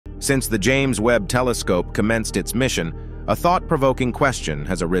Since the James Webb Telescope commenced its mission, a thought-provoking question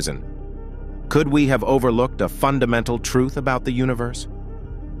has arisen. Could we have overlooked a fundamental truth about the universe?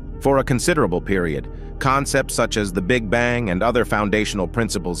 For a considerable period, concepts such as the Big Bang and other foundational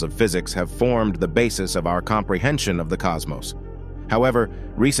principles of physics have formed the basis of our comprehension of the cosmos. However,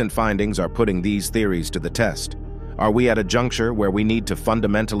 recent findings are putting these theories to the test. Are we at a juncture where we need to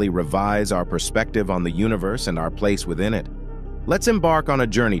fundamentally revise our perspective on the universe and our place within it? Let's embark on a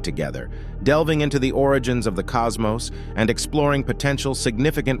journey together, delving into the origins of the cosmos and exploring potential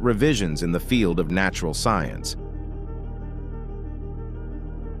significant revisions in the field of natural science.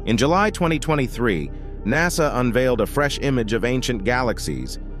 In July 2023, NASA unveiled a fresh image of ancient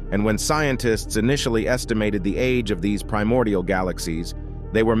galaxies, and when scientists initially estimated the age of these primordial galaxies,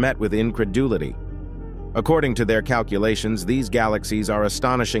 they were met with incredulity. According to their calculations, these galaxies are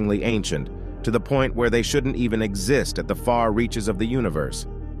astonishingly ancient, to the point where they shouldn't even exist at the far reaches of the universe.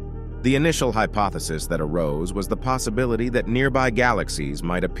 The initial hypothesis that arose was the possibility that nearby galaxies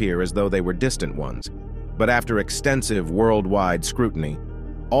might appear as though they were distant ones. But after extensive worldwide scrutiny,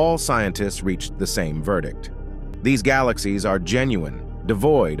 all scientists reached the same verdict. These galaxies are genuine,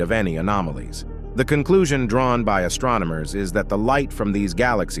 devoid of any anomalies. The conclusion drawn by astronomers is that the light from these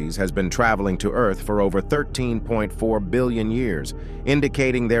galaxies has been traveling to Earth for over 13.4 billion years,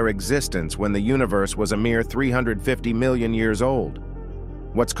 indicating their existence when the universe was a mere 350 million years old.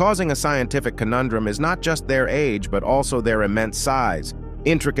 What's causing a scientific conundrum is not just their age, but also their immense size,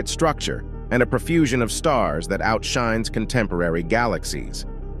 intricate structure, and a profusion of stars that outshines contemporary galaxies.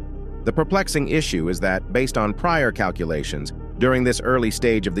 The perplexing issue is that, based on prior calculations, during this early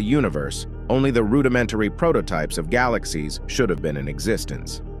stage of the universe, only the rudimentary prototypes of galaxies should have been in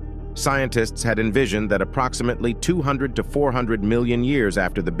existence. Scientists had envisioned that approximately 200 to 400 million years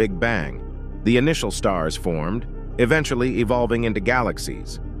after the Big Bang, the initial stars formed, eventually evolving into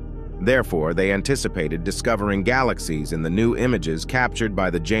galaxies. Therefore, they anticipated discovering galaxies in the new images captured by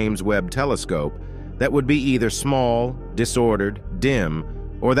the James Webb Telescope that would be either small, disordered, dim,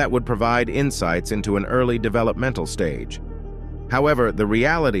 or that would provide insights into an early developmental stage. However, the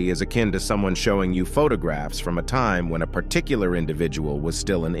reality is akin to someone showing you photographs from a time when a particular individual was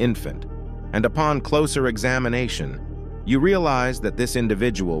still an infant, and upon closer examination, you realize that this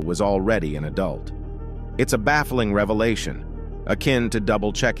individual was already an adult. It's a baffling revelation, akin to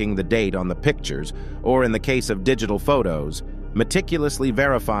double-checking the date on the pictures, or in the case of digital photos, meticulously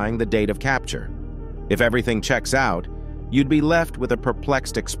verifying the date of capture. If everything checks out, you'd be left with a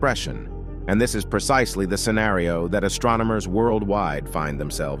perplexed expression. And this is precisely the scenario that astronomers worldwide find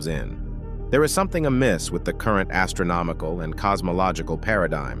themselves in. There is something amiss with the current astronomical and cosmological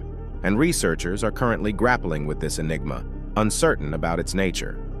paradigm, and researchers are currently grappling with this enigma, uncertain about its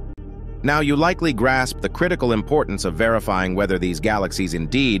nature. Now, you likely grasp the critical importance of verifying whether these galaxies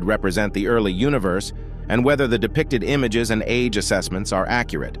indeed represent the early universe and whether the depicted images and age assessments are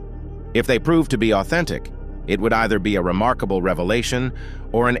accurate. If they prove to be authentic, it would either be a remarkable revelation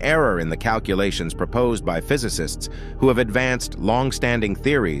or an error in the calculations proposed by physicists who have advanced long-standing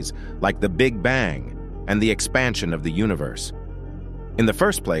theories like the Big Bang and the expansion of the universe. In the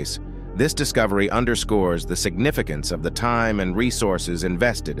first place, this discovery underscores the significance of the time and resources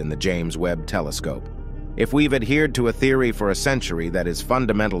invested in the James Webb Telescope. If we've adhered to a theory for a century that is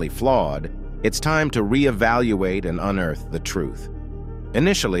fundamentally flawed, it's time to reevaluate and unearth the truth.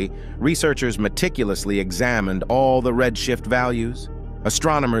 Initially, researchers meticulously examined all the redshift values.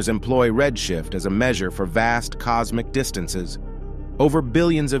 Astronomers employ redshift as a measure for vast cosmic distances. Over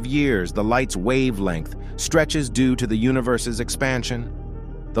billions of years, the light's wavelength stretches due to the universe's expansion.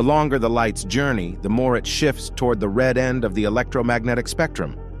 The longer the light's journey, the more it shifts toward the red end of the electromagnetic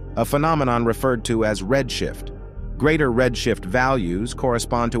spectrum, a phenomenon referred to as redshift. Greater redshift values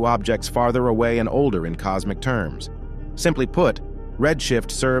correspond to objects farther away and older in cosmic terms. Simply put, redshift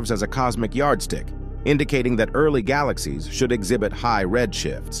serves as a cosmic yardstick, indicating that early galaxies should exhibit high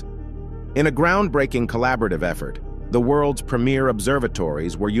redshifts. In a groundbreaking collaborative effort, the world's premier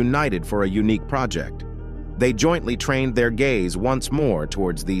observatories were united for a unique project. They jointly trained their gaze once more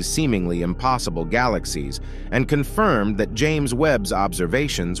towards these seemingly impossible galaxies and confirmed that James Webb's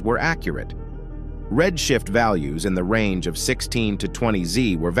observations were accurate. Redshift values in the range of 16 to 20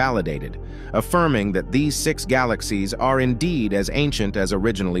 Z were validated, affirming that these 6 galaxies are indeed as ancient as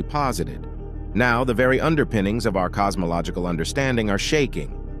originally posited. Now, the very underpinnings of our cosmological understanding are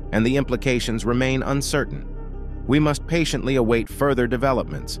shaking, and the implications remain uncertain. We must patiently await further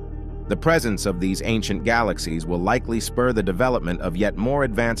developments. The presence of these ancient galaxies will likely spur the development of yet more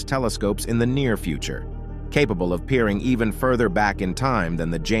advanced telescopes in the near future, capable of peering even further back in time than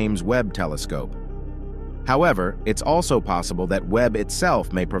the James Webb Telescope. However, it's also possible that Webb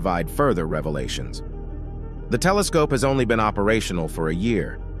itself may provide further revelations. The telescope has only been operational for a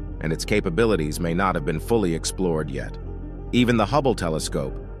year, and its capabilities may not have been fully explored yet. Even the Hubble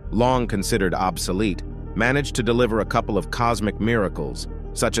telescope, long considered obsolete, managed to deliver a couple of cosmic miracles,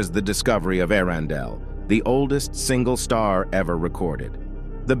 such as the discovery of Arisen, the oldest single star ever recorded.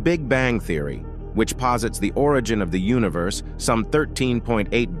 The Big Bang Theory, which posits the origin of the universe some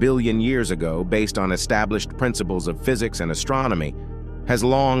 13.8 billion years ago based on established principles of physics and astronomy, has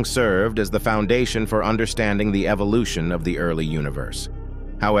long served as the foundation for understanding the evolution of the early universe.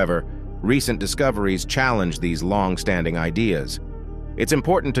 However, recent discoveries challenge these long-standing ideas. It's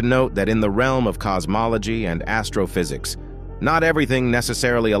important to note that in the realm of cosmology and astrophysics, not everything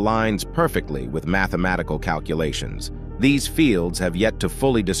necessarily aligns perfectly with mathematical calculations. These fields have yet to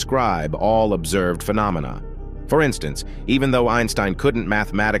fully describe all observed phenomena. For instance, even though Einstein couldn't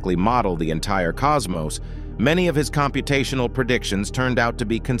mathematically model the entire cosmos, many of his computational predictions turned out to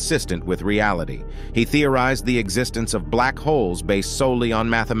be consistent with reality. He theorized the existence of black holes based solely on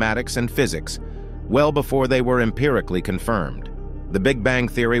mathematics and physics, well before they were empirically confirmed. The Big Bang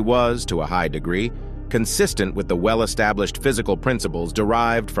Theory was, to a high degree, consistent with the well-established physical principles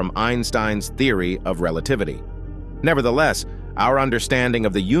derived from Einstein's theory of relativity. Nevertheless, our understanding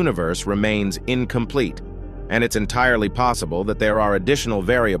of the universe remains incomplete, and it's entirely possible that there are additional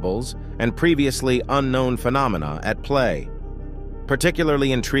variables and previously unknown phenomena at play.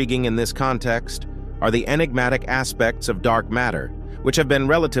 Particularly intriguing in this context are the enigmatic aspects of dark matter, which have been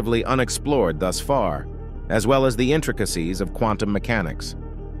relatively unexplored thus far, as well as the intricacies of quantum mechanics.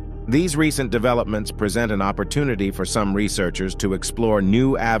 These recent developments present an opportunity for some researchers to explore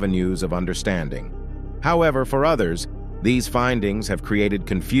new avenues of understanding. However, for others, these findings have created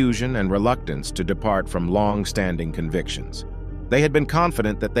confusion and reluctance to depart from long-standing convictions. They had been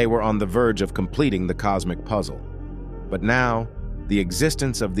confident that they were on the verge of completing the cosmic puzzle. But now, the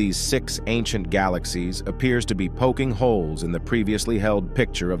existence of these 6 ancient galaxies appears to be poking holes in the previously held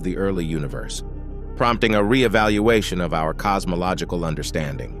picture of the early universe, prompting a reevaluation of our cosmological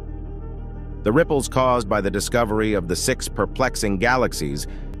understanding. The ripples caused by the discovery of the 6 perplexing galaxies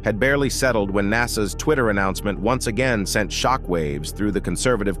had barely settled when NASA's Twitter announcement once again sent shockwaves through the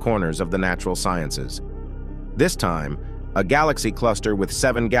conservative corners of the natural sciences. This time, a galaxy cluster with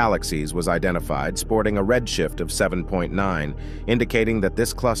 7 galaxies was identified, sporting a redshift of 7.9, indicating that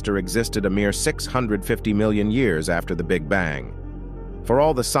this cluster existed a mere 650 million years after the Big Bang. For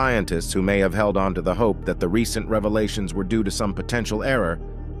all the scientists who may have held on to the hope that the recent revelations were due to some potential error,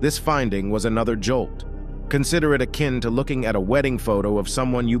 this finding was another jolt. Consider it akin to looking at a wedding photo of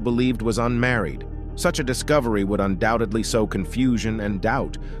someone you believed was unmarried. Such a discovery would undoubtedly sow confusion and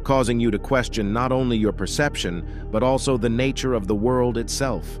doubt, causing you to question not only your perception, but also the nature of the world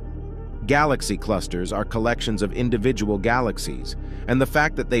itself. Galaxy clusters are collections of individual galaxies, and the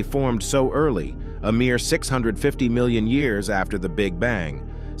fact that they formed so early, a mere 650 million years after the Big Bang,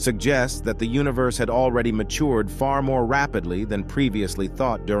 suggests that the universe had already matured far more rapidly than previously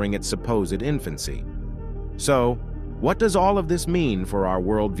thought during its supposed infancy. So, what does all of this mean for our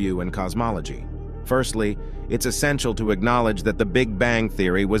worldview and cosmology? Firstly, it's essential to acknowledge that the Big Bang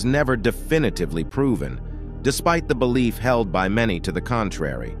Theory was never definitively proven, despite the belief held by many to the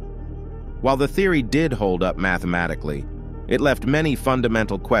contrary. While the theory did hold up mathematically, it left many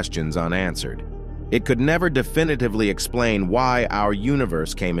fundamental questions unanswered. It could never definitively explain why our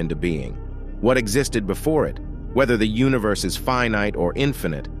universe came into being, what existed before it, whether the universe is finite or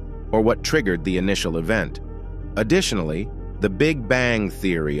infinite, or what triggered the initial event. Additionally, the Big Bang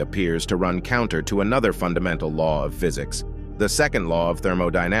Theory appears to run counter to another fundamental law of physics, the second law of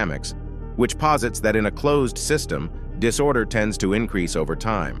thermodynamics, which posits that in a closed system, disorder tends to increase over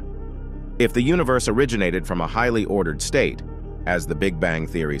time. If the universe originated from a highly ordered state, as the Big Bang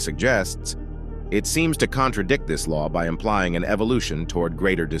Theory suggests, it seems to contradict this law by implying an evolution toward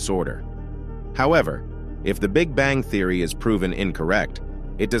greater disorder. However, if the Big Bang Theory is proven incorrect,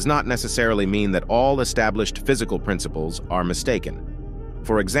 it does not necessarily mean that all established physical principles are mistaken.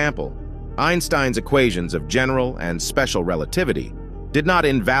 For example, Einstein's equations of general and special relativity did not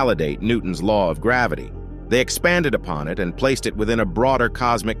invalidate Newton's law of gravity. They expanded upon it and placed it within a broader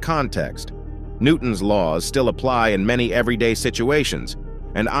cosmic context. Newton's laws still apply in many everyday situations,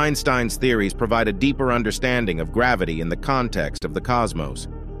 and Einstein's theories provide a deeper understanding of gravity in the context of the cosmos.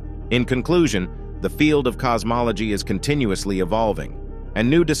 In conclusion, the field of cosmology is continuously evolving, and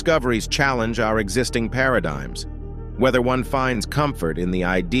new discoveries challenge our existing paradigms. Whether one finds comfort in the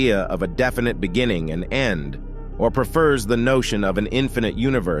idea of a definite beginning and end, or prefers the notion of an infinite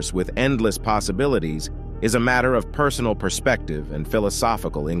universe with endless possibilities, is a matter of personal perspective and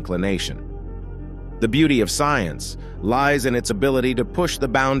philosophical inclination. The beauty of science lies in its ability to push the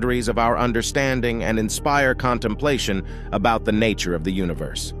boundaries of our understanding and inspire contemplation about the nature of the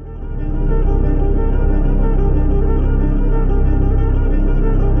universe.